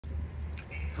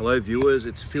Hello viewers,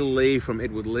 it's Phil Lee from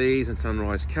Edward Lee's and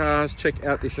SunRIseCars. Check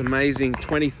out this amazing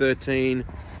 2013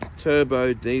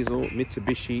 turbo diesel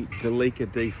Mitsubishi Delica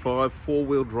D5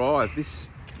 four-wheel drive. This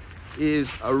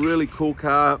is a really cool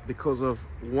car because of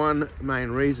one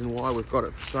main reason why we've got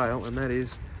it for sale, and that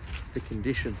is the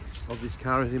condition of this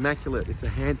car is immaculate. It's a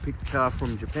hand-picked car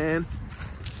from Japan,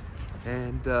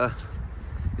 and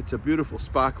it's a beautiful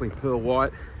sparkling pearl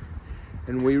white.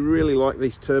 And we really like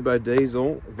this turbo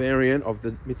diesel variant of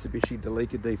the Mitsubishi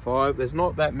Delica D5. There's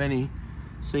not that many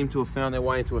seem to have found their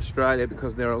way into Australia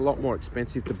because they're a lot more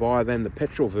expensive to buy than the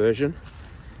petrol version.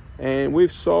 And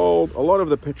we've sold a lot of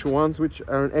the petrol ones, which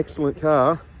are an excellent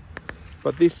car,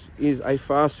 but this is a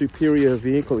far superior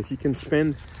vehicle. If you can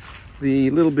spend the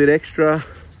little bit extra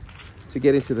to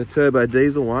get into the turbo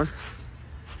diesel one,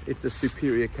 it's a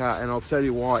superior car. And I'll tell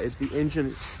you why. The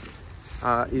engine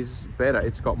is better.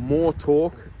 It's got more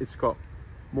torque, it's got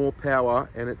more power,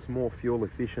 and it's more fuel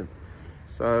efficient.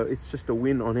 So it's just a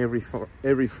win on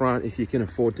every front if you can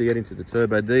afford to get into the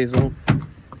turbo diesel.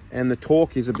 And the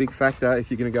torque is a big factor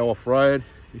if you're going to go off-road,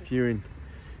 if you're in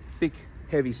thick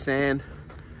heavy sand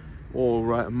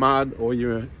or mud, or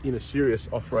you're in a serious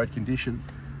off-road condition.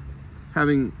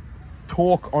 Having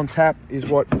torque on tap is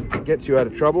what gets you out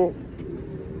of trouble,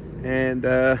 and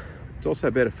it's also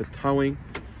better for towing,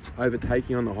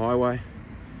 overtaking on the highway.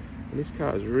 And this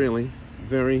car is really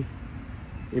very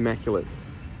immaculate.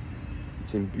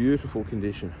 It's in beautiful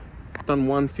condition. Done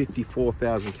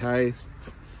 154,000 Ks,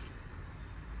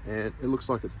 and it looks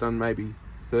like it's done maybe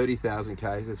 30,000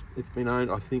 Ks. It's been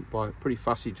owned, I think, by a pretty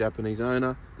fussy Japanese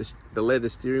owner. The leather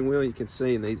steering wheel you can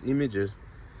see in these images,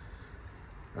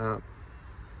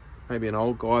 maybe an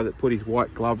old guy that put his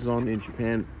white gloves on in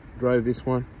Japan drove this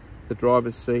one. The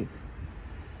driver's seat,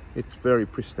 it's very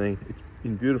pristine. It's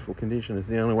in beautiful condition is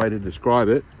the only way to describe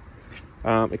it.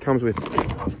 It comes with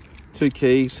 2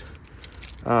 keys.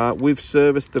 We've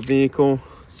serviced the vehicle.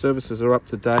 Services are up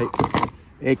to date.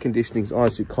 Air conditioning's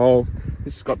icy cold.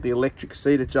 This has got the electric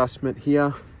seat adjustment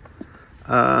here.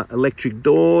 Electric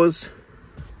doors,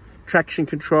 traction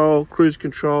control, cruise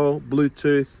control,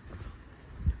 Bluetooth.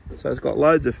 So it's got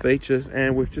loads of features,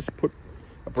 and we've just put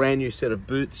a brand new set of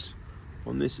boots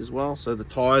on this as well. So the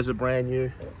tires are brand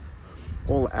new.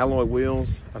 All the alloy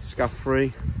wheels are scuff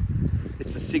free.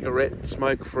 It's a cigarette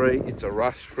smoke free. It's a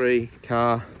rust free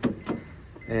car,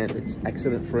 and it's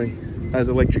accident free. Those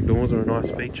electric doors are a nice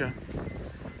feature.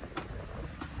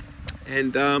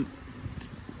 And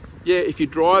yeah, if you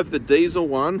drive the diesel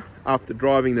one after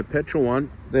driving the petrol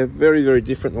one, they're very, very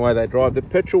different the way they drive. The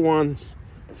petrol ones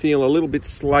feel a little bit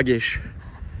sluggish.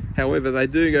 However, they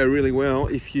do go really well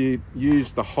if you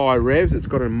use the high revs. It's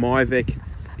got a Myvec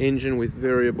engine with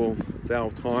variable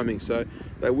valve timing, so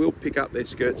they will pick up their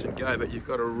skirts and go, but you've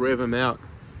got to rev them out,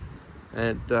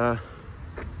 and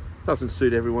doesn't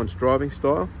suit everyone's driving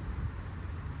style.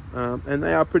 And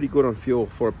they are pretty good on fuel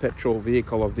for a petrol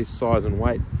vehicle of this size and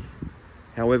weight.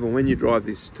 However, when you drive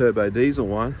this turbo diesel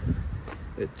one,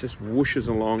 it just whooshes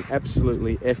along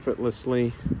absolutely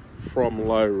effortlessly from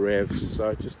low revs, so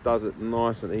it just does it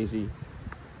nice and easy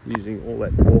using all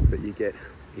that torque that you get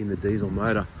in the diesel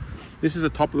motor. This is a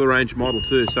top of the range model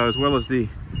too, so as well as the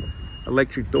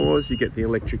electric doors, you get the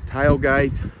electric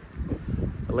tailgate,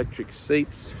 electric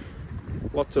seats,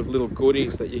 lots of little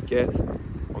goodies that you get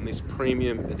on this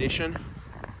premium edition.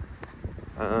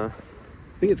 I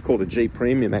think it's called a G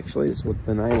Premium, actually, is what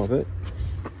the name of it.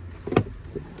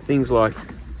 Things like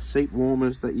seat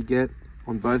warmers that you get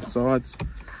on both sides.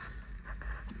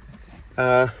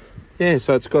 Yeah,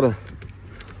 so it's got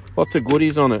lots of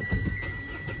goodies on it.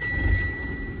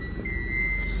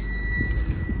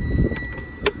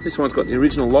 This one's got the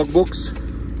original logbooks,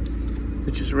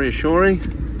 which is reassuring.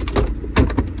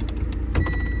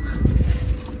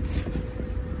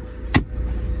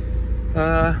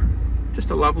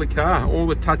 Just a lovely car. All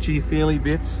the touchy-feely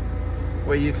bits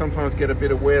where you sometimes get a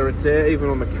bit of wear and tear, even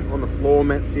on the floor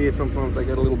mats here, sometimes they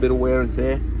get a little bit of wear and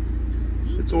tear.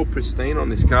 It's all pristine on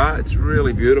this car. It's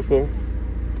really beautiful.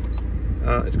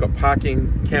 It's got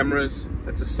parking cameras.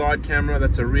 That's a side camera,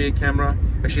 that's a rear camera.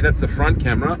 Actually, that's the front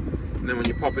camera. And then when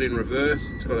you pop it in reverse,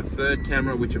 it's got a third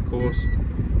camera, which of course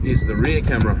is the rear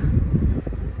camera.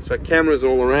 So cameras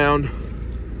all around.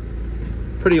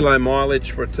 Pretty low mileage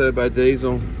for a turbo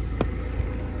diesel.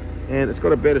 And it's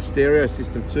got a better stereo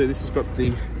system too. This has got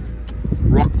the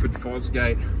Rockford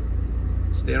Fosgate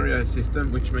stereo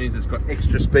system, which means it's got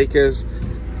extra speakers.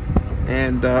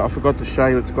 And I forgot to show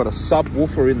you, it's got a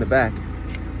subwoofer in the back.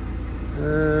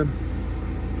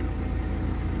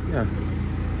 Yeah,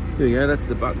 there you go, that's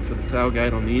the button for the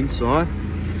tailgate on the inside.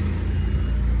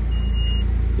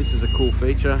 This is a cool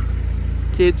feature.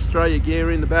 Kids, throw your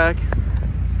gear in the back.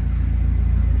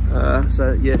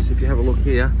 So yes, if you have a look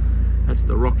here, that's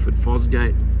the Rockford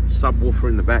Fosgate subwoofer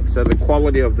in the back. So the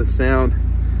quality of the sound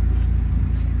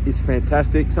is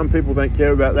fantastic. Some people don't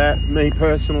care about that. Me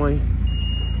personally,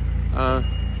 yeah,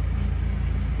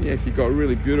 if you've got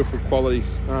really beautiful quality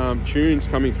tunes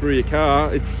coming through your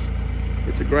car, it's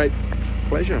a great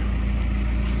pleasure.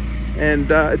 And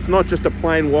it's not just a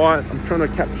plain white. I'm trying to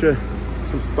capture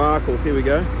some sparkle. Here we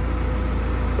go.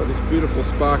 Got this beautiful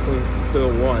sparkling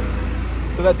pearl white.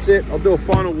 So that's it. I'll do a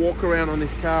final walk around on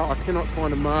this car. I cannot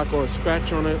find a mark or a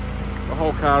scratch on it. The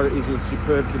whole car is in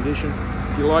superb condition.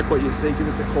 If you like what you see, give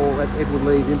us a call at Edward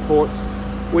Lee's Imports.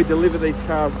 We deliver these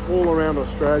cars all around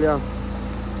Australia.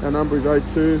 Our number is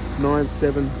 02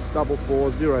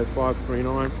 9744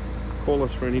 0539. Call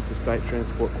us for an interstate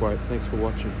transport quote. Thanks for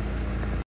watching.